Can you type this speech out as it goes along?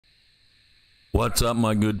What's up,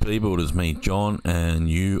 my good people? It is me, John, and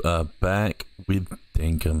you are back with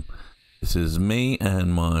Dinkum. This is me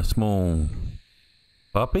and my small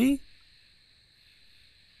puppy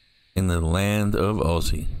in the land of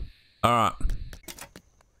Aussie. Alright.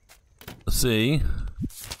 Let's see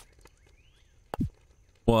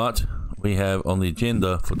what we have on the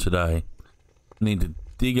agenda for today. We need to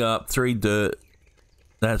dig up 3 dirt.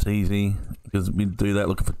 That's easy, because we do that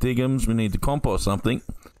looking for diggums. We need to compost something.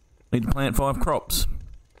 Need to plant 5 crops.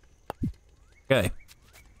 Okay.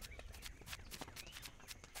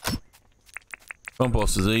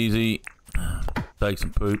 Compost is easy. Take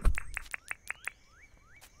some poop.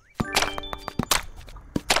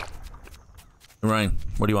 Rain,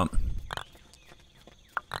 what do you want?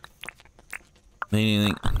 Need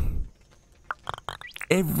anything?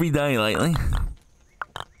 Every day lately.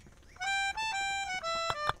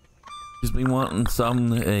 Just been wanting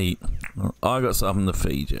something to eat. I got something to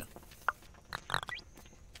feed you.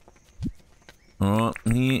 Alright,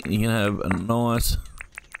 here you can have a nice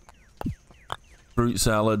fruit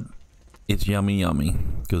salad. It's yummy yummy,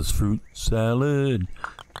 because fruit salad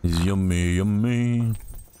is yummy yummy.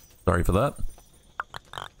 Sorry for that.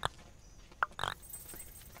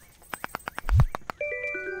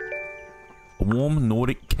 A warm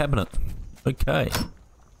Nordic cabinet. Okay.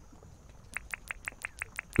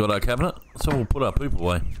 Got our cabinet, so we'll put our poop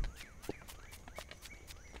away.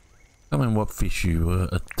 Tell me what fish you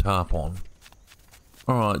a tarp on.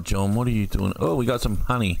 Alright, John, what are you doing? Oh, we got some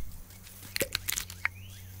honey.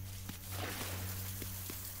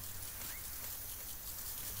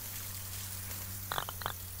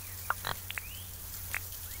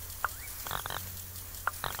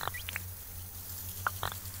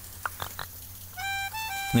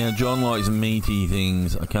 Now, John likes meaty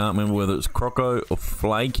things. I can't remember whether it's croco or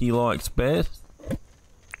flake he likes best.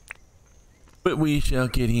 But we shall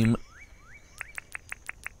get him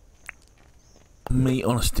meat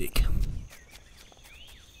on a stick.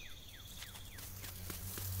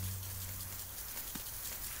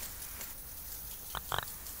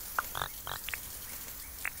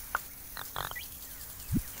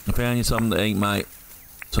 I found you something to eat, mate.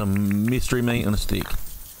 Some mystery meat on a stick.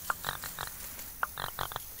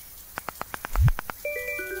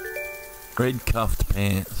 Red cuffed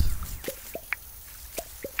pants.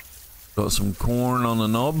 Got some corn on the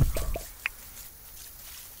knob.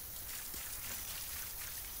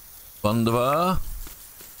 Wunderbar.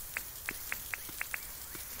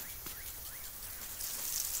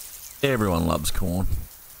 Everyone loves corn.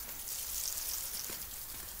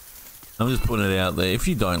 I'm just putting it out there. If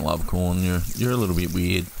you don't love corn, you're a little bit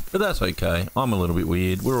weird. But that's okay. I'm a little bit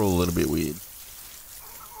weird. We're all a little bit weird.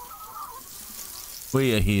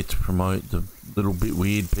 We are here to promote the little bit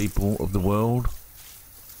weird people of the world.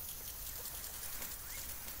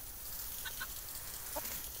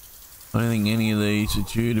 I don't think any of these are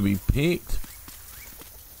due to be picked.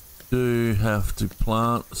 Do have to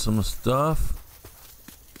plant some stuff.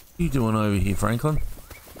 What are you doing over here, Franklin?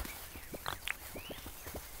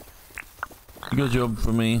 You got a job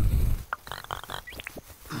for me.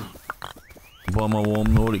 Buy my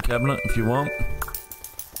warm Nordic cabinet if you want.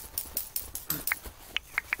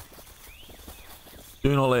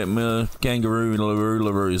 Do not let my kangaroo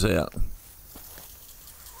laroos out.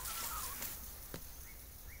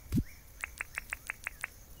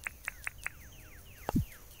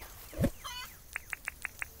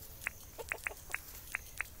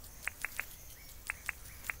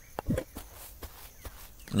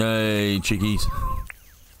 Hey, chickies.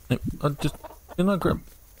 I just didn't I grab.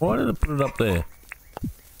 Why did I put it up there?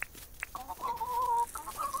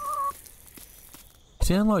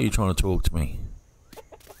 Sound like you're trying to talk to me.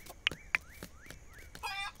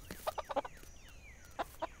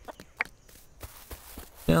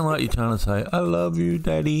 Sound like you're trying to say, I love you,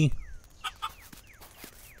 Daddy.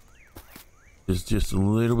 It's just a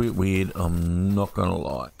little bit weird, I'm not gonna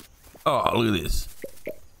lie. Oh, look at this.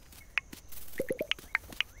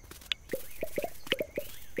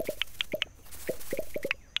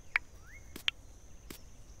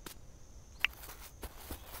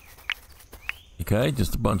 Okay,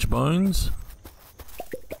 just a bunch of bones.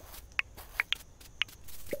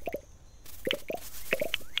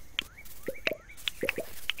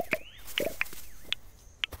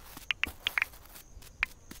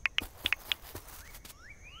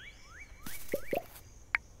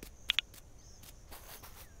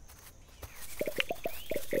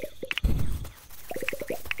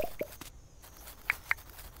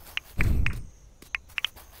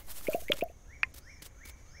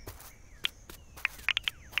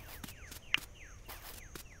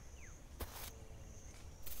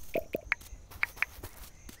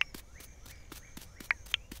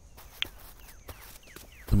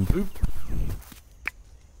 Some poop.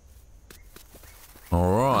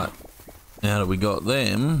 Alright. Now that we got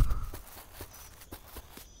them,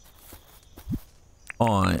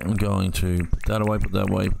 I am going to put that away, put that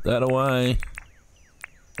away, put that away.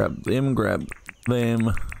 Grab them, grab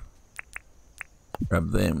them.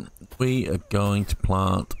 Grab them. We are going to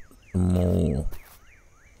plant some more.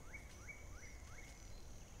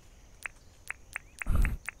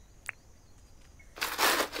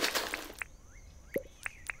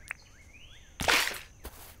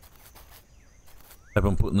 Hope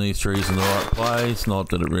I'm putting these trees in the right place, not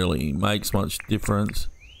that it really makes much difference.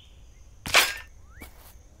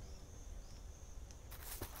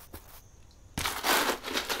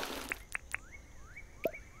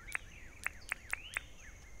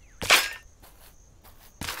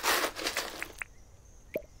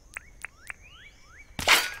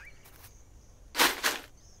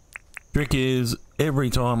 Trick is, every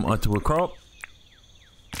time I do a crop,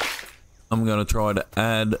 I'm going to try to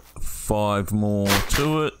add 5 more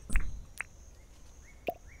to it.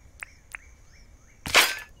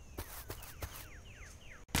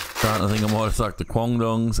 I think I might have stuck the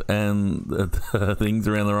quongdongs and the things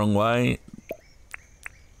around the wrong way.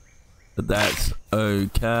 But that's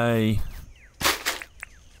okay.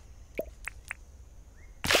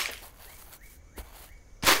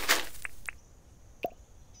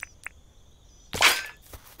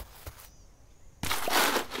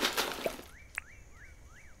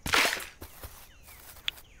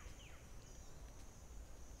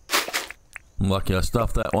 I'm lucky I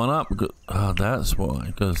stuffed that one up. Because, oh, that's why.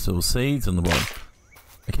 Because there were seeds in the bottom.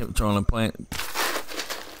 I kept trying to plant.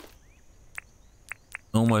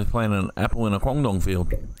 Almost planting an apple in a quongdong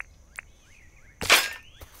field. And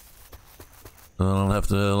then I'll have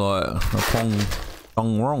to like a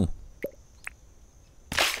quongdong wrong.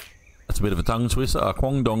 That's a bit of a tongue twister. A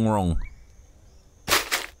quongdong wrong.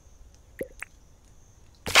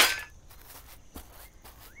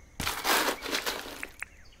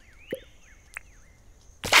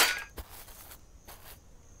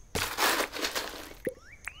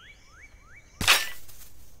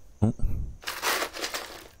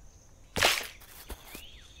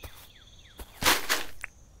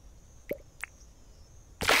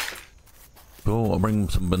 Cool, I'll bring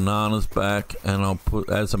some bananas back and I'll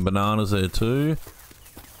add some bananas there too.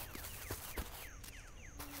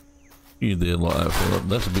 You there like that, Philip?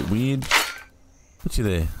 That's a bit weird. What's you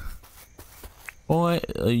there? Why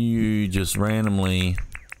are you just randomly...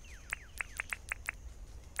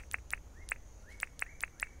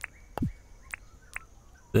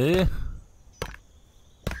 there?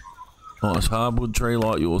 Nice hardwood tree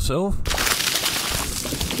like yourself.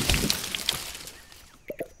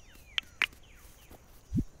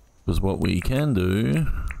 Because what we can do,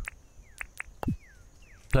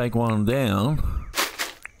 take one down,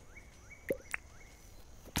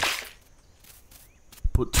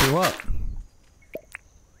 put 2 up.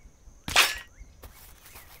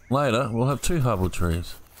 Later, we'll have 2 hardwood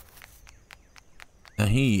trees. Now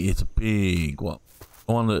he is a big one.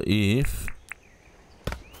 I wonder if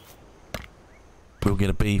we'll get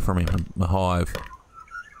a bee from him, a hive.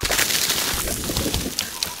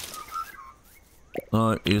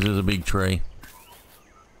 No, this is a big tree.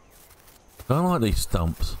 I don't like these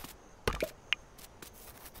stumps.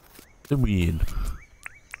 They're weird.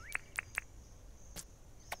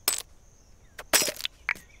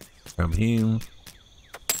 Grab him.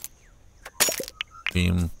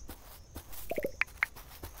 Him.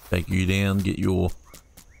 Take you down, get your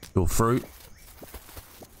fruit.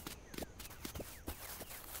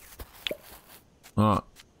 Alright.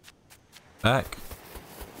 Back.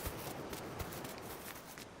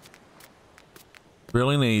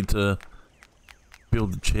 Really need to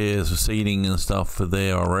build the chairs for seating and stuff for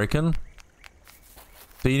there, I reckon.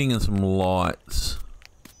 Seating and some lights.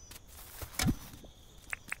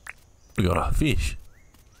 We got a fish.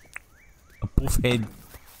 A buffhead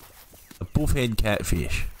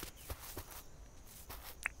catfish.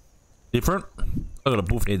 Different. I got a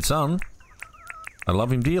buffhead son. I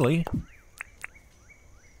love him dearly.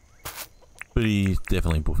 But he's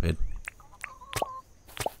definitely buffhead.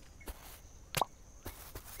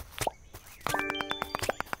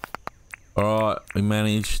 Alright, we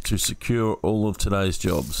managed to secure all of today's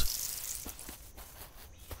jobs.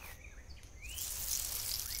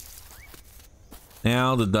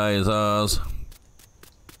 Now the day is ours.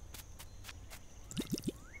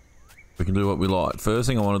 We can do what we like. First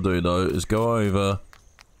thing I want to do though is go over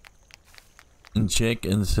and check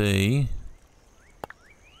and see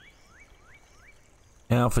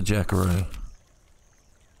Alpha Jackaroo.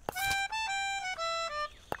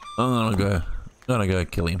 I'm gonna go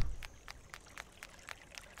kill him.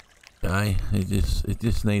 okay. It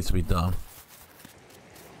just needs to be done.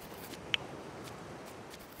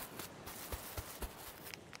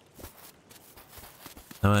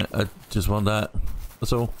 Alright, I just want that.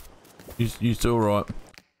 That's all. You still right?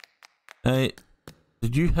 Hey,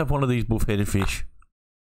 did you have one of these buff-headed fish?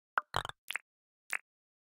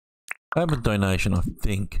 I have a donation, I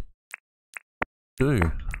think.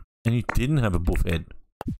 Do. And you didn't have a buff head.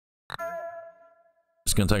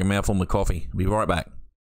 Just gonna take a mouthful of my coffee. Be right back.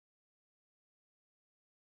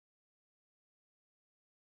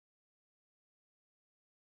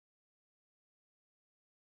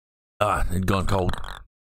 Ah, it'd gone cold.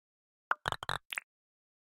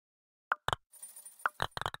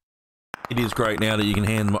 It is great now that you can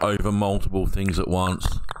hand over multiple things at once.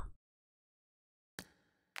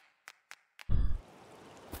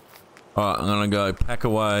 Alright, I'm gonna go pack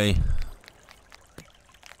away a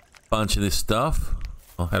bunch of this stuff.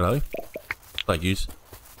 Oh, hello. Thank yous.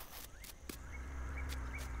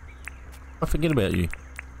 I forget about you.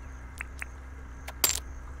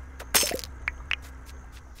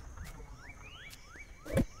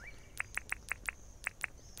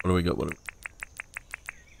 What do we got?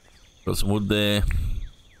 Got some wood there.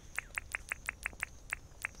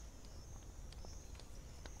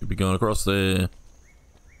 Could be going across there.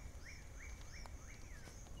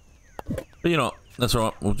 But you know, that's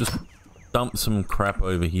right. We'll just dump some crap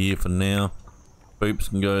over here for now. Poops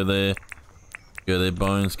can go there. Go there.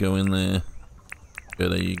 Bones go in there. Go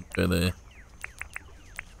there. You go there.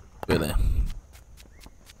 Go there.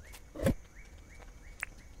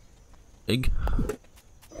 Egg.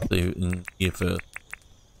 See in here first.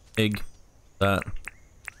 Egg. That.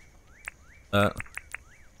 No.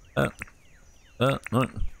 That. No.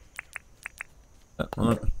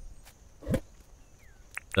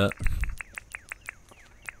 That.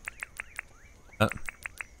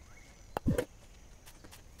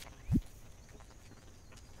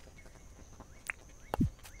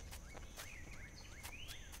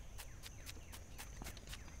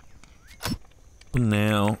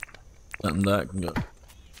 Now, that can go.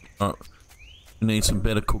 Alright. We need some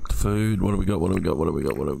better cooked food. What do we got? What are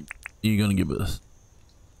you gonna give us?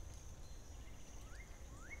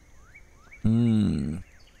 No.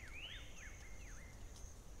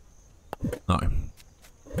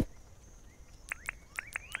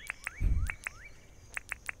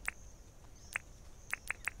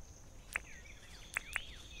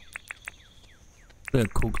 Better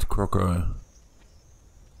cooked croco.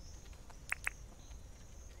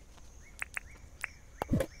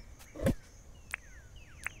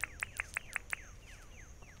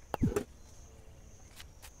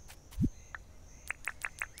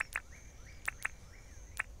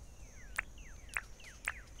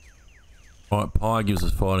 Alright, pie gives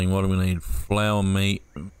us fighting. What do we need? Flour, meat,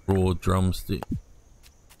 raw drumstick.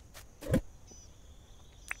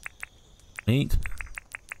 Meat.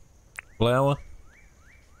 Flour.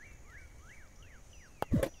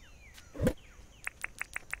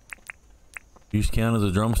 Use count as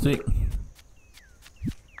a drumstick.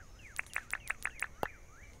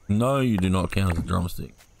 No, you do not count as a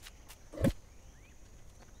drumstick.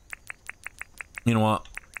 You know what?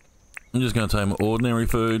 I'm just going to take my ordinary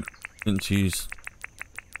food. Since she's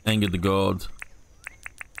angered the gods.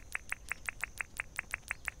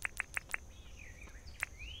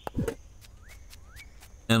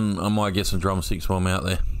 And I might get some drumsticks while I'm out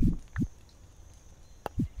there.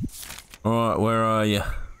 Alright, where are you?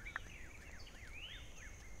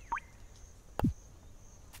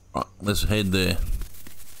 Right, let's head there.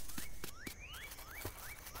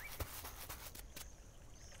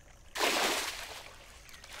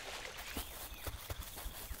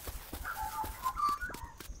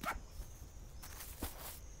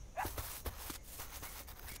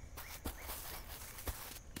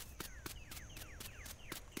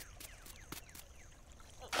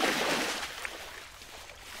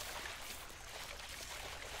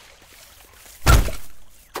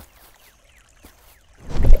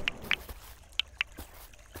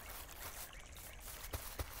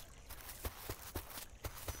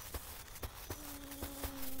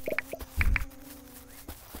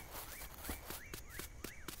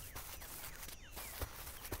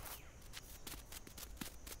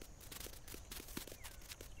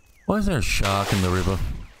 Why is there a shark in the river?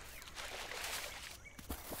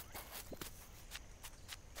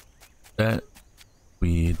 That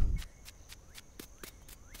weird.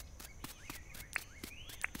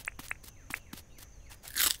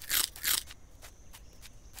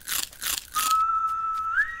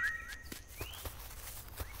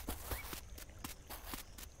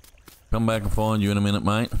 Come back and find you in a minute,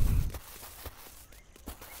 mate.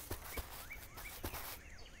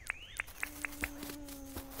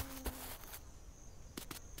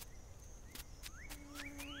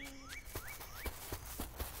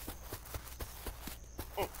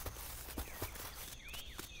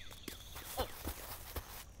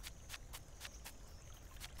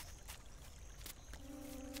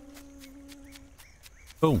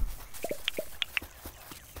 Cool.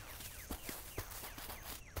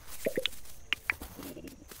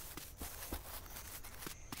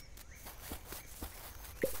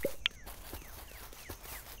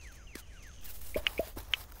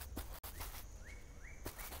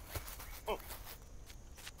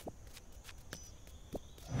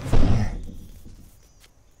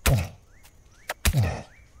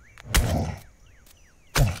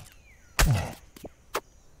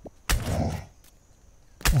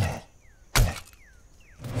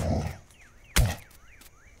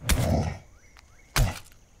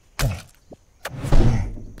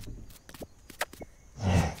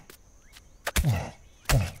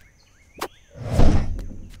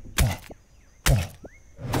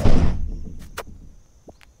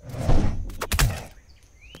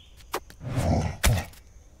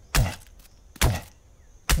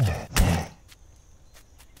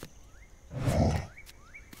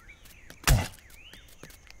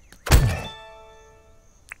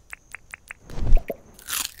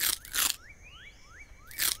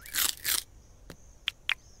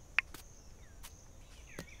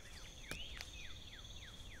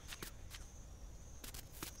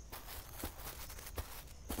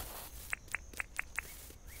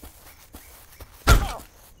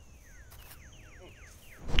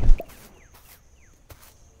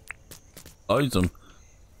 Oh, some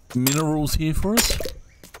minerals here for us.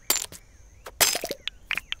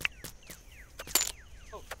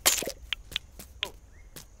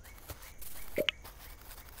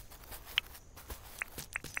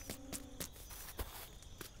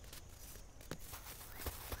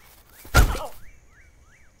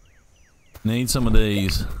 Need some of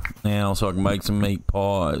these now so I can make some meat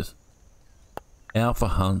pies. Alpha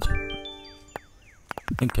hunt.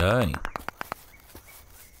 Okay.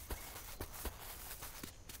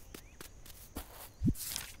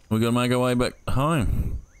 We gotta make our way back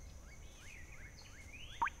home.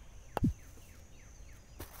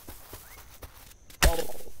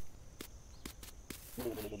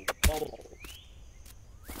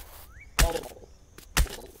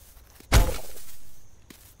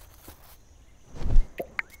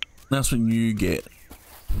 That's what you get.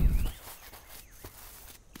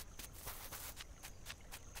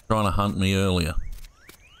 Trying to hunt me earlier.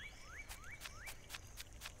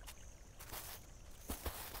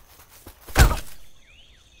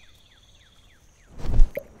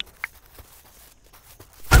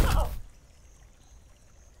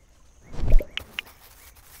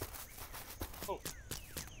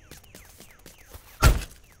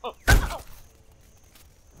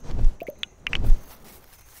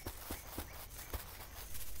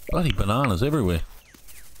 Bloody bananas everywhere.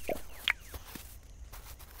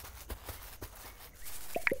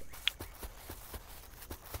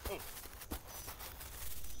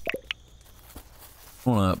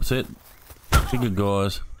 Don't want to upset bigger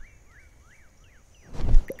guys.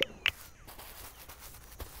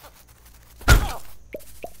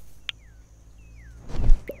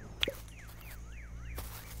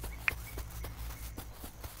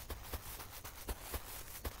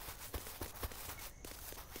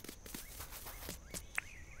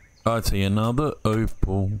 I see another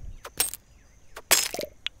opal.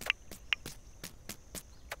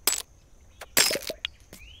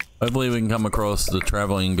 Hopefully we can come across the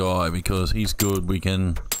traveling guy because he's good. We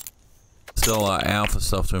can sell our alpha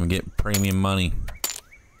stuff to him and get premium money.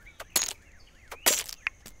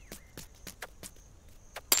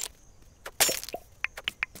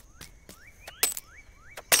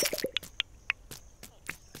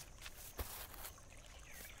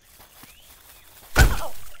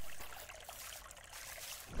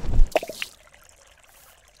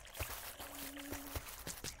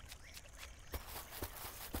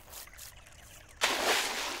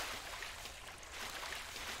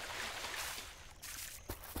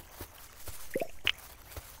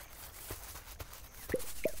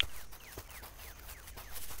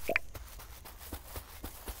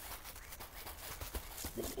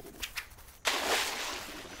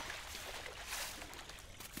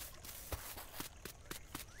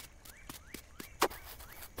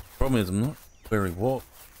 Problem is I'm not very warm.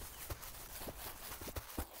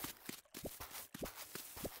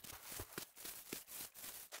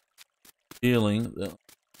 Feeling that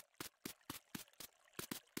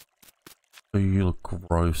oh, you look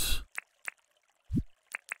gross.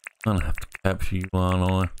 I'm gonna have to capture you,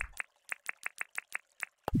 aren't I?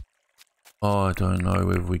 Oh, I don't know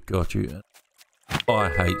whether we got you. I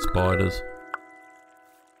hate spiders.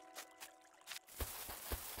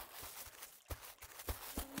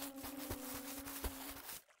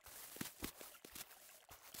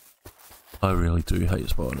 I really do hate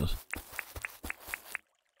spiders.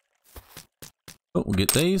 we'll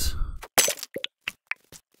get these.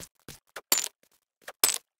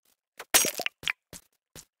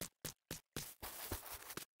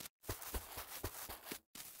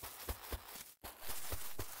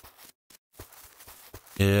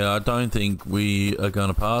 Yeah, I don't think we are going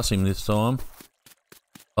to pass him this time.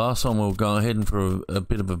 Last time we were going heading for a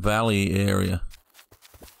bit of a valley area.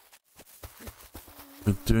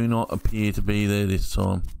 We do not appear to be there this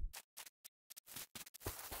time.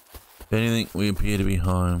 If anything, we appear to be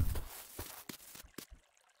home.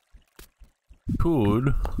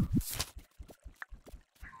 Could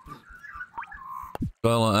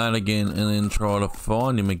go like that again and then try to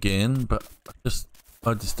find him again, but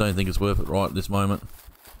I just don't think it's worth it right at this moment.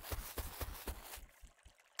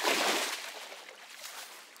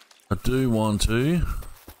 I do want to.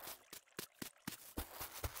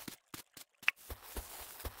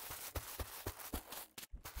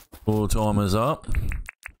 Full timer's up.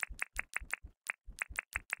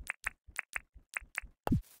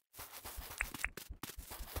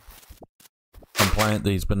 And plant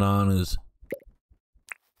these bananas.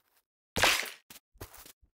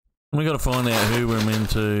 We got to find out who we're meant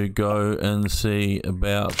to go and see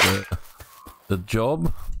about the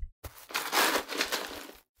job.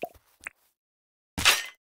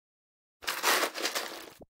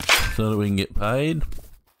 So that we can get paid.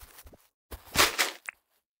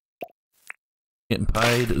 Getting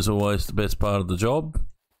paid is always the best part of the job.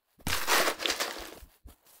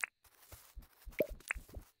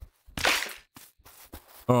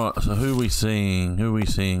 Alright, so who are we seeing? Who are we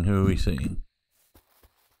seeing? Who are we seeing?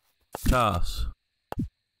 Cars.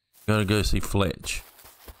 Gotta go see Fletch.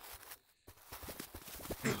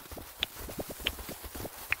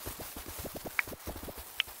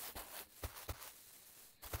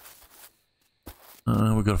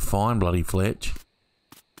 We've got to find bloody Fletch.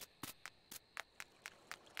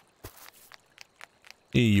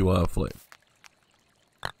 Here you are, Fletch.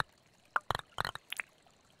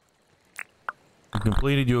 You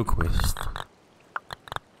completed your quest.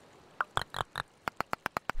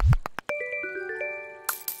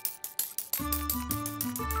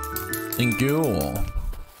 Thank you.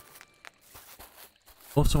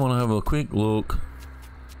 Also want to have a quick look.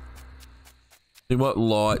 See what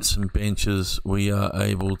lights and benches we are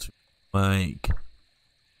able to make.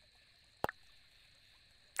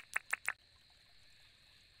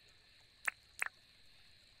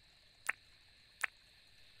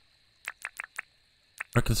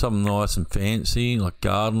 I reckon something nice and fancy, like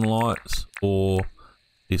garden lights, or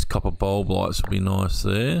these copper bulb lights would be nice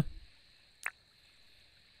there.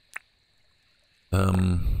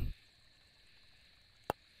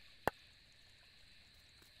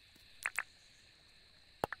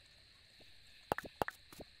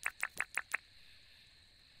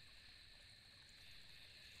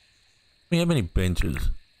 We have any benches?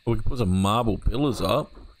 Or we could put some marble pillars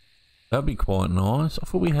up. That'd be quite nice. I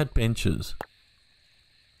thought we had benches.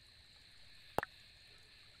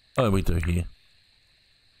 Oh, we do here.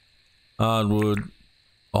 Hardwood,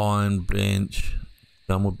 iron bench,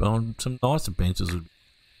 gunwood, some nicer benches.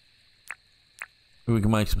 We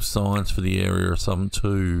can make some signs for the area or something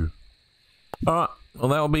too. Alright, well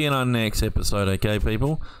that will be in our next episode, okay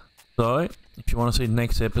people? So, if you want to see the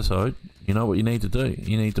next episode, you know what you need to do.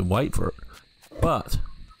 You need to wait for it. But,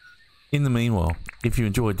 in the meanwhile, if you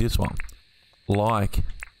enjoyed this one, like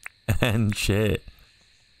and share,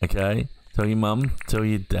 okay? Tell your mum, tell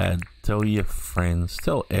your dad, tell your friends,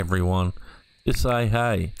 tell everyone. Just say,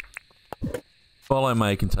 hey, follow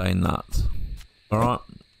May Contain Nuts. Alright?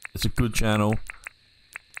 It's a good channel.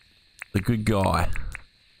 A good guy.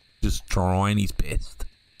 Just trying his best.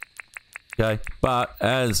 Okay? But,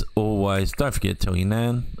 as always, don't forget to tell your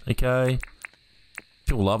nan, okay?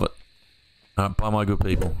 She'll love it. Alright, bye my good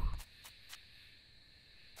people.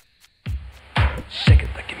 Shake it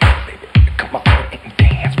like you mean it, baby. Come on and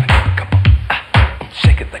dance, baby. Come on.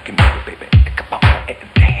 Shake it like you mean it, baby. Come on and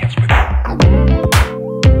dance.